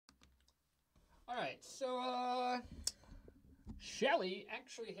Alright, so, Shelly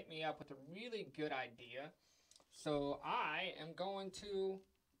actually hit me up with a really good idea. So I'm going to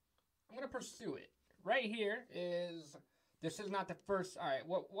pursue it. Right here is, this is not the first, alright,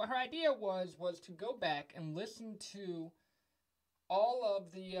 what her idea was to go back and listen to all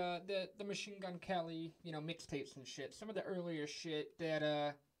of the Machine Gun Kelly, mixtapes and shit. Some of the earlier shit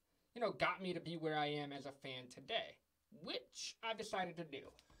that, got me to be where I am as a fan today. Which I've decided to do.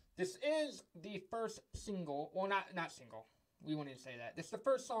 This is the first single, well, not single. We won't even say that. This is the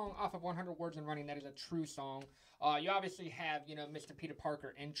first song off of 100 Words and Running that is a true song. You obviously have, Mr. Peter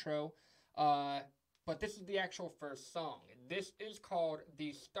Parker intro. But this is the actual first song. This is called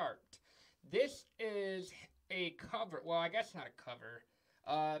The Start. This is a cover. Well, I guess not a cover.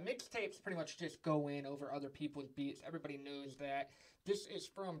 Mixtapes pretty much just go in over other people's beats. Everybody knows that. This is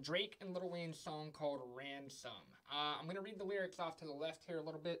from Drake and Lil Wayne's song called Ransom. I'm going to read the lyrics off to the left here a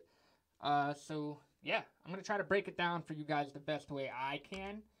little bit. So, yeah, I'm going to try to break it down for you guys the best way I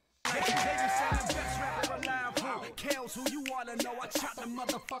can. Kills who you wanna know. I chop the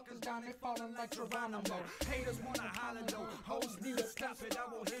motherfuckers down, they falling like Geronimo. Haters wanna holler though, hoes need to stop it. I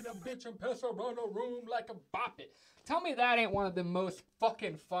will hit a bitch and pass around a room like a bop it. Tell me that ain't one of the most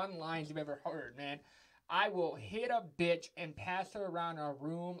fucking fun lines you've ever heard, man. I will hit a bitch and pass her around a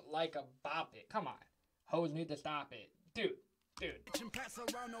room like a bop it. Come on, hoes need to stop it, dude.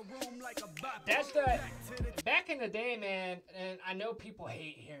 That's the back in the day, man, and I know people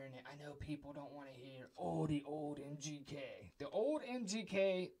hate hearing it. I know people don't want to hear the old MGK. The old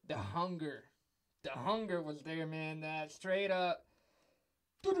MGK, the hunger was there, man. That straight up,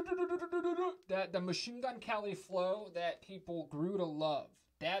 that the Machine Gun Kelly flow that people grew to love.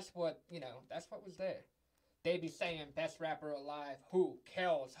 That's what was there. They be saying best rapper alive. Who?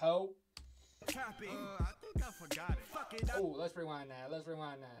 Kells, ho. I think I forgot it. Oh, let's rewind that.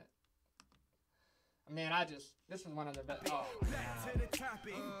 Man, this is one of the best. Oh, back to the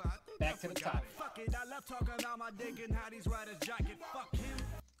topic. Back to the topic. Fuck it, I love talking about my dick and how these riders jacket. Fuck him.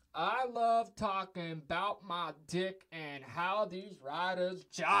 I love talking about my dick and how these riders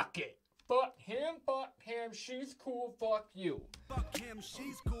jock it. Fuck him, she's cool, fuck you. Fuck him,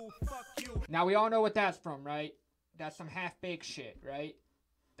 she's cool, fuck you. Now we all know what that's from, right? That's some half-baked shit, right?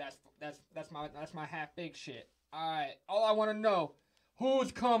 That's my half-baked shit. Alright, all I want to know,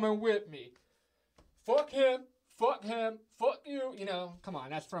 who's coming with me? Fuck him, fuck you. Come on,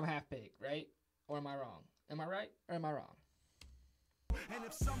 that's from Half-Baked, right? Or am I wrong? Am I right or am I wrong? And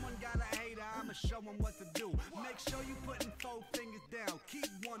if someone got a hater, I'ma show them what to do. Make sure you putting 4 fingers down, keep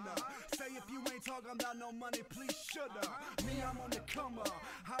one up. Say if you ain't talking about no money, please shut up. Me, I'm on the come up.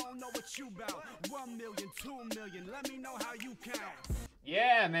 I don't know what you about. 1 million, 2 million, let me know how you count.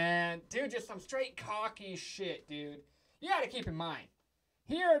 Yeah, man. Dude, just some straight cocky shit, dude. You gotta keep in mind,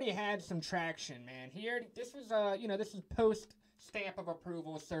 he already had some traction, man. This was, this is post stamp of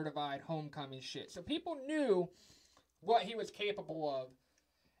approval, certified homecoming shit. So people knew what he was capable of.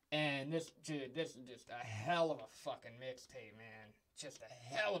 And this is just a hell of a fucking mixtape, man. Just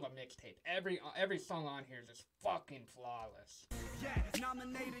a hell of a mixtape. Every song on here is just fucking flawless. Yeah,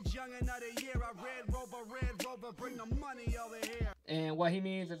 nominated Youngin' of the Year. I Red Rover, bring the money over here. And what he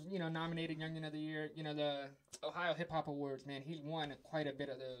means is, nominated Youngin' of the Year. The Ohio Hip Hop Awards, man. He's won quite a bit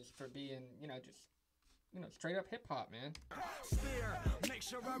of those for being, just straight up hip hop, man. Steer, make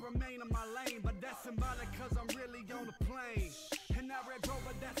sure I remain in my lane, but that's symbolic cause I'm really on the plane. And I Red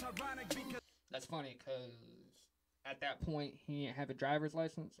Rover, that's ironic because... That's funny cause at that point he didn't have a driver's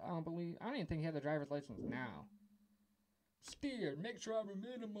license, I don't even think he had a driver's license now. Steer, make sure I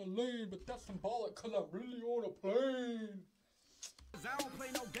remain in my lane, but that's symbolic cause I'm really on a plane. I don't play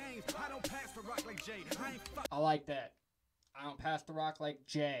no games, I don't pass the rock like Jay. I like that. I don't pass the rock like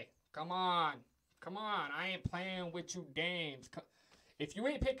Jay. Come on, I ain't playing with you dames. If you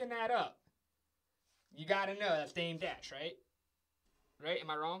ain't picking that up, you gotta know that's Dame Dash, right? Right?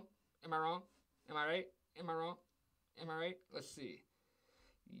 Am I wrong? Am I right? Am I wrong? Am I right? Let's see.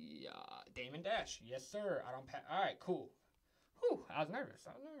 Yeah, Damon Dash. Yes, sir. I don't pass. All right, cool. Whew, I was nervous.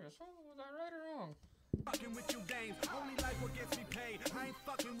 Oh, was I right or wrong? Fucking with you dames. Only like what gets me paid. I ain't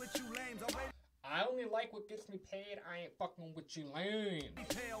fucking with you lames. I only like what gets me paid. I ain't fucking with you lames.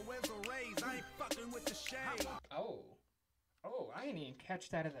 Pale, where's the raise? I ain't fucking with the shade. Oh, I didn't even catch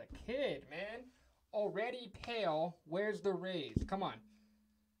that as a kid, man. Already pale, where's the raise? Come on.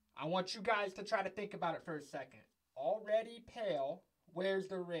 I want you guys to try to think about it for a second. Already pale, where's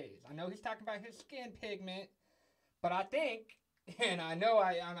the raise? I know he's talking about his skin pigment, but I think, and I know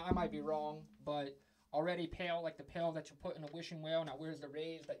I might be wrong, but already pale, like the pail that you put in a wishing well. Now, where's the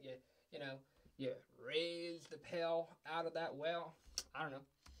raise that you raise the pail out of that well? I don't know.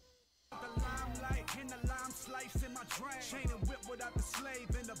 The limelight in the lime slice in my drain. Chain and whip without the slave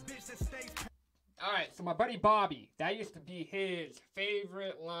and the bitch that stays. Alright, so my buddy Bobby, that used to be his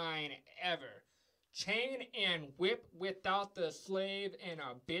favorite line ever. Chain and whip without the slave and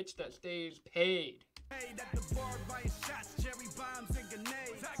a bitch that stays paid. Hey, that the bar buying shots, cherry bombs and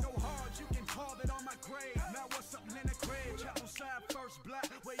grenades. I go hard, you can carve it on my grave. Now what's up, Leonard Craig? Chapel side, first block,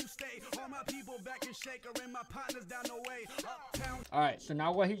 where you stay. All my people back in Shaker and my partners down the way. Uptown. Alright, so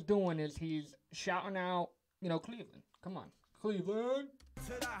now what he's doing is he's shouting out, you know, Cleveland. Come on, Cleveland.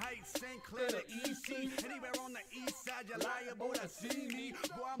 To the heights, St. Clair to EC. Anywhere on the east side, you're liable to see me.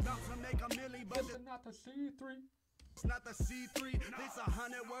 Boy, I'm about to make a milli, but It's not the C3. it's not the C3. It's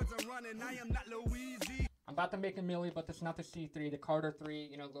 100 words of running. I am not Louise. I'm about to make a milli, but it's not the C3, the Carter 3,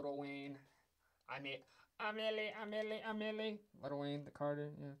 you know, Lil Wayne. I made a milli. Lil Wayne, the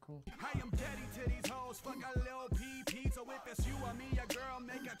Carter, yeah, cool. I am daddy to these hoes, fuck a little PP. So if it's you or me, a girl,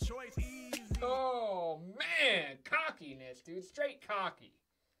 make a choice easy. Oh, man, cockiness, dude, straight cocky.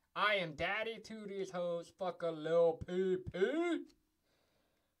 I am daddy to these hoes, fuck a lil PP.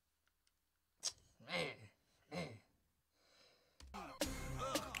 Man.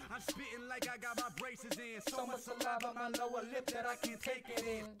 I'm spitting like I got my braces in. So much saliva on my lower lip that I can't take it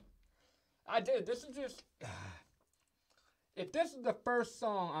in. I did, this is just... If this is the first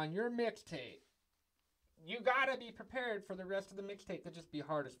song on your mixtape, you gotta be prepared for the rest of the mixtape to just be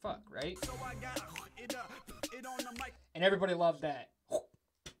hard as fuck, right? So I got it up, it on the mic. And everybody loves that.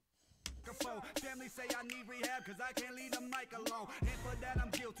 Family say I need rehab cause I can't leave the mic alone. And for that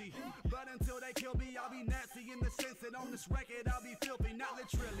I'm guilty. But until they kill me, I'll be nasty in the sense that on this record I'll be filthy. Not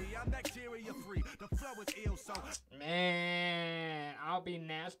literally, I'm bacteria free. The flow is ill, so Man, I'll be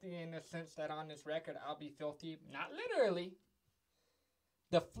nasty in the sense that on this record I'll be filthy. Not literally.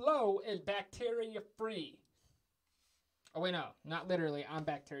 The flow is bacteria free. Oh wait, no, not literally. I'm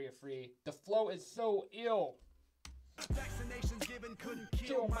bacteria free. The flow is so ill. vaccinations given couldn't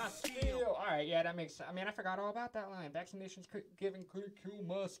kill my skill. Alright, yeah, that makes sense. I mean, I forgot all about that line. Vaccinations given couldn't kill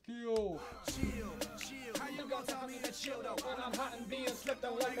my skill. Chill. How you gonna tell me to chill though? When I'm hot and being slipped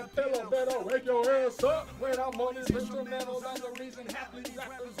on like a pillow, better wake your ass up. When I'm on these instrumentals, I'm the reason half of these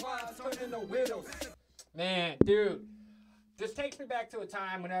rappers' wives turn into widows. Man, dude, this takes me back to a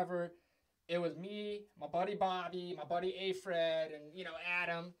time whenever it was me, my buddy Bobby, my buddy A-Fred, and, you know,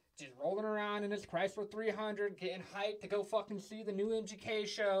 Adam, just rolling around in his Chrysler 300, getting hyped to go fucking see the new MGK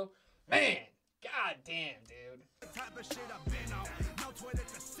show. Man, goddamn, dude. Type of shit I've been on. No toilet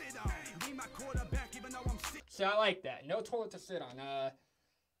to sit on. Be my quarterback even though I'm sick. So I like that. No toilet to sit on.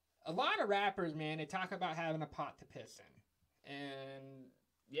 A lot of rappers, man, they talk about having a pot to piss in. And,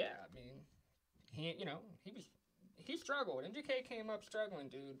 yeah, I mean, he struggled. MGK came up struggling,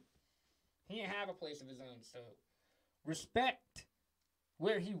 dude. He didn't have a place of his own, so respect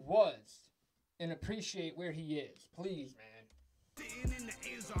where he was and appreciate where he is. Please, man. Sitting in the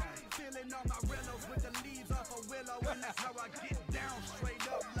end zone, feeling on my rellos with the leaves off a willow, and that's how I get down straight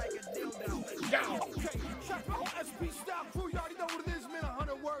up like a dildo. Yo! Check out SB style crew, you already know what it is, man.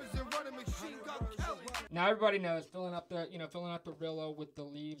 100 words and running machine gun Kelly. Now everybody knows filling up the Rillo with the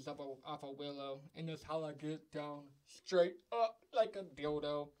leaves off a willow, and that's how I get down straight up like a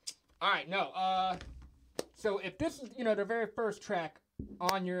dildo. All right, no. So if this is the very first track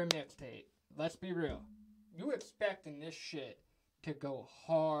on your mixtape, let's be real. You expecting this shit to go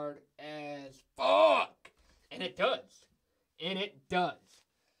hard as fuck, and it does.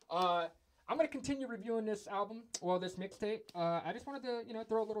 I'm gonna continue reviewing this album, this mixtape. I just wanted to,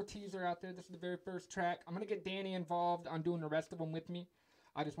 throw a little teaser out there. This is the very first track. I'm gonna get Danny involved on doing the rest of them with me.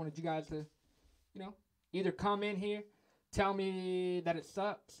 I just wanted you guys to, either come in here, tell me that it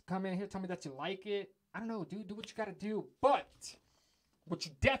sucks. Come in here, tell me that you like it. I don't know, dude. Do what you gotta do. But what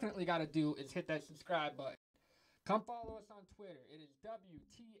you definitely gotta do is hit that subscribe button. Come follow us on Twitter. It is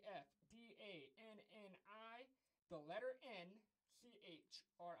WTF DANNI, the letter NCHRIS.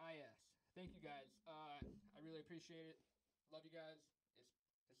 Thank you guys. I really appreciate it. Love you guys.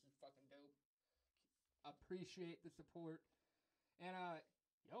 This is fucking dope. Appreciate the support. And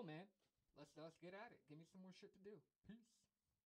yo man, let's get at it. Give me some more shit to do. Peace.